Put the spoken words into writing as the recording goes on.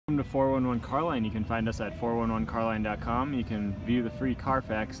to 411 Carline. You can find us at 411carline.com. You can view the free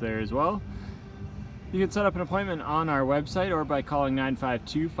Carfax there as well. You can set up an appointment on our website or by calling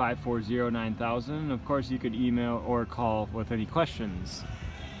 952-540-9000. Of course, you could email or call with any questions.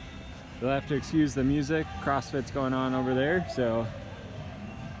 You'll have to excuse the music. CrossFit's going on over there, so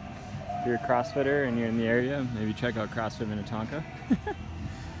if you're a CrossFitter and you're in the area, maybe check out CrossFit Minnetonka.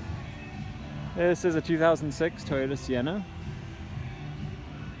 This is a 2006 Toyota Sienna.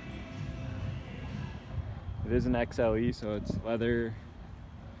 It is an XLE, so it's leather,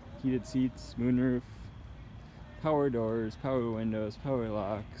 heated seats, moonroof, power doors, power windows, power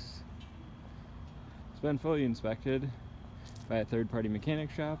locks. It's been fully inspected by a third-party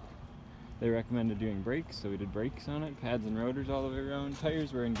mechanic shop. They recommended doing brakes, so we did brakes on it, pads and rotors all the way around.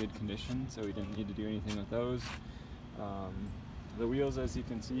 Tires were in good condition, so we didn't need to do anything with those. The wheels, as you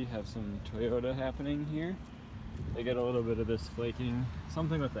can see, have some Toyota happening here. They get a little bit of this flaking,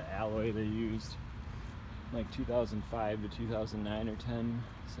 something with the alloy they used, like 2005 to 2009 or 10.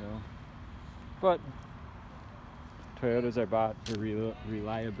 So, but Toyotas are bought for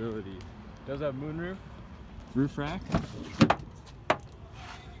reliability. It does have moonroof, roof rack.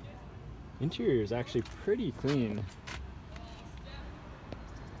 Interior is actually pretty clean.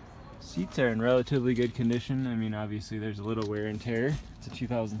 Seats are in relatively good condition. I mean, obviously there's a little wear and tear. It's a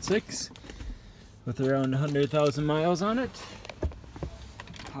 2006 with around 100,000 miles on it.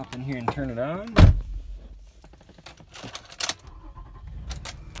 Hop in here and turn it on.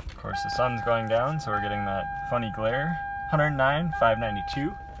 Of course, the sun's going down, so we're getting that funny glare.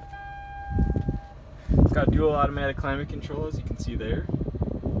 109,592. It's got dual automatic climate control, as you can see there.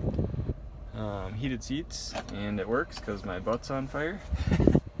 Heated seats, and it works because my butt's on fire.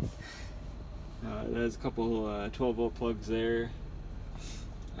 It has a couple 12-volt plugs there.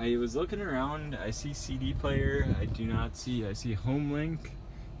 I was looking around, I see CD player, I see home link.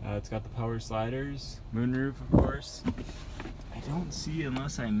 It's got the power sliders, moonroof of course. I don't see,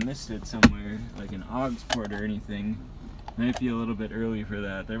 unless I missed it somewhere, like an aux port or anything. Might be a little bit early for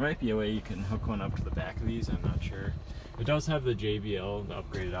that. There might be a way you can hook one up to the back of these, I'm not sure. It does have the JBL, the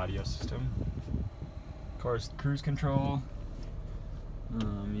upgraded audio system. Of course, cruise control.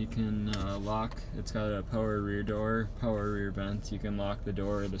 You can lock, it's got a power rear door, power rear vents. You can lock the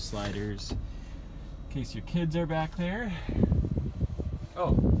door or the sliders in case your kids are back there.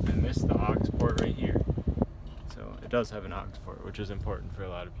 Oh, I missed the aux port right here. So it does have an aux port, which is important for a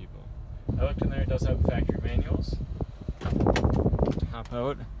lot of people. I looked in there, it does have factory manuals. Hop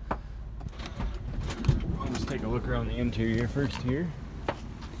out. I'll just take a look around the interior first here.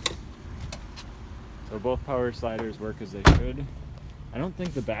 So both power sliders work as they should. I don't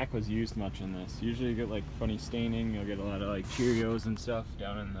think the back was used much in this. Usually you get like funny staining, you'll get a lot of like Cheerios and stuff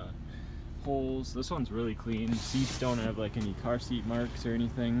down in the holes. This one's really clean. Seats don't have like any car seat marks or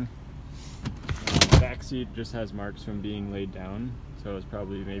anything. The back seat just has marks from being laid down, so it's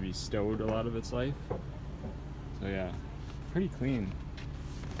probably maybe stowed a lot of its life. So yeah, pretty clean.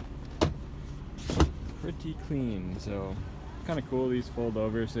 Pretty clean. So kind of cool, these fold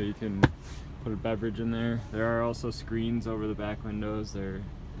over so you can put a beverage in there. There are also screens over the back windows. They're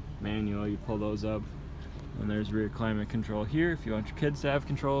manual, you pull those up. And there's rear climate control here if you want your kids to have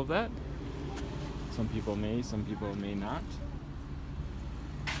control of that. Some people may, some people may not.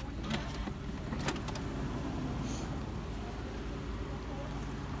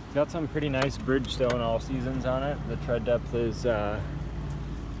 Got some pretty nice Bridgestone all seasons on it. The tread depth is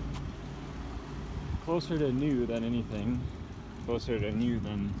closer to new than anything. Closer to new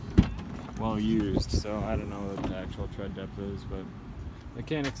than well used, so I don't know what the actual tread depth is, but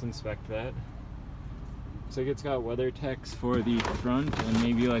mechanics inspect that. So it's got WeatherTechs for the front and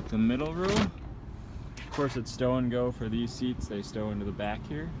maybe like the middle row. Of course it's stow and go for these seats, they stow into the back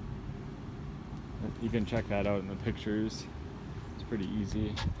here. You can check that out in the pictures. It's pretty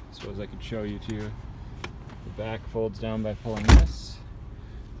easy. I suppose I could show you too. The back folds down by pulling this,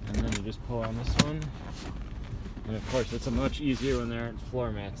 and then you just pull on this one. And of course it's much easier when there aren't floor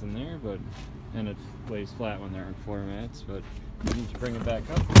mats in there, and it lays flat when there aren't floor mats, but you need to bring it back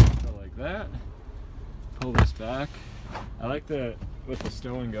up, go like that, pull this back. I like with the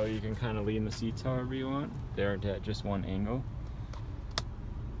stow and go, you can kind of lean the seats however you want. They aren't at just one angle.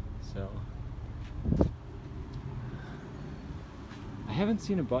 So, I haven't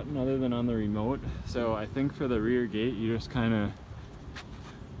seen a button other than on the remote, so I think for the rear gate you just kind of,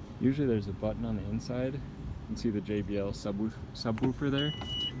 usually there's a button on the inside. You can see the JBL subwoofer there.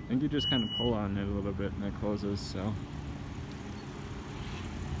 I think you just kind of pull on it a little bit and it closes. So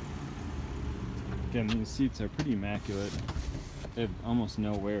again, these seats are pretty immaculate. They have almost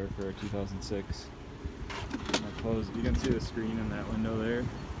no wear for a 2006. I'll close. You can see the screen in that window there.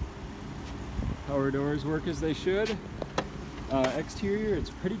 power doors work as they should. Exterior, it's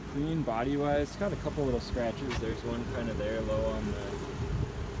pretty clean body-wise. It's got a couple little scratches. There's one kind of there, low on the,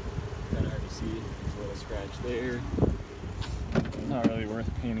 kind of hard to see. There's a little scratch there. Not really worth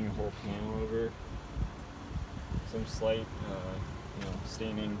painting a whole panel over. Some slight,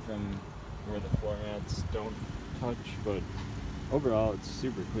 staining from where the floor mats don't touch, but overall it's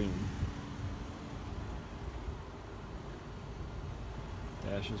super clean.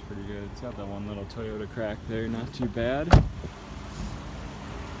 Dash is pretty good. It's got that one little Toyota crack there, not too bad.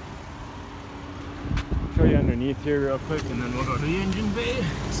 Show you underneath here real quick and then we'll go to the engine bay.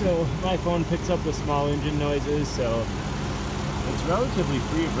 So my phone picks up the small engine noises, so it's relatively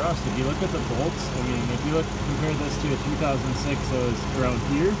free of rust. If you look at the bolts, I mean, if you compare this to a 2006 that was around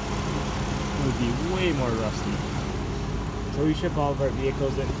here, it would be way more rusty. So we ship all of our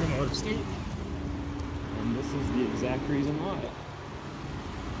vehicles in from out of state, and this is the exact reason why.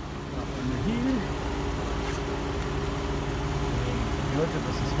 Under here, and if you look at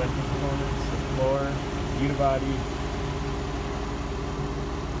the suspension components, the floor, unibody,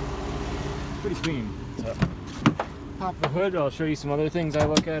 pretty clean. So, pop the hood, I'll show you some other things I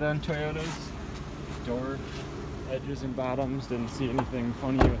look at on Toyotas. Door edges and bottoms, didn't see anything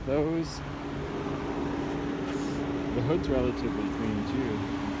funny with those. The hood's relatively clean too,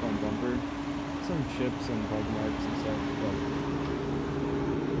 the front bumper. Some chips and bug marks and stuff, but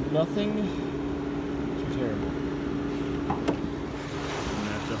nothing too terrible. I'm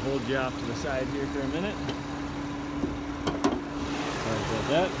gonna have to hold you off to the side here for a minute. Sorry about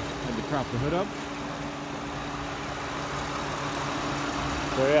that, had to prop the hood up.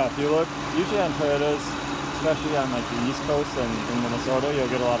 So yeah, if you look, usually on Toyotas, especially on like the East Coast and in Minnesota,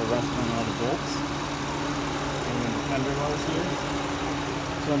 you'll get a lot of rust on all the bolts. And then the fender wells here.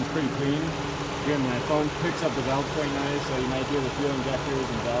 This one's pretty clean. Again, my phone picks up the valves quite nice, so you might be able to feel injectors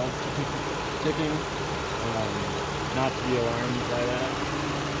and valves ticking. Not to be alarmed by that.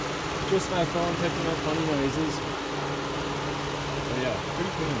 Just my phone picking up funny noises. So yeah,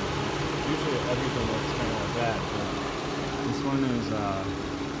 pretty clean. Usually everything looks kind of like that, but this one is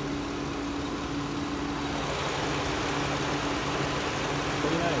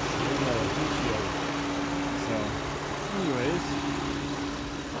pretty nice, even though it's heat shield. So, anyways,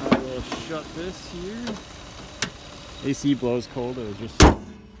 I will shut this here. AC blows cold, it was just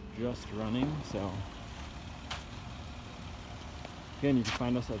running, so. Again, you can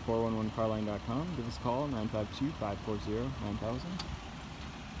find us at 411carline.com. Give us a call, 952-540-9000.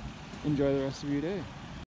 Enjoy the rest of your day.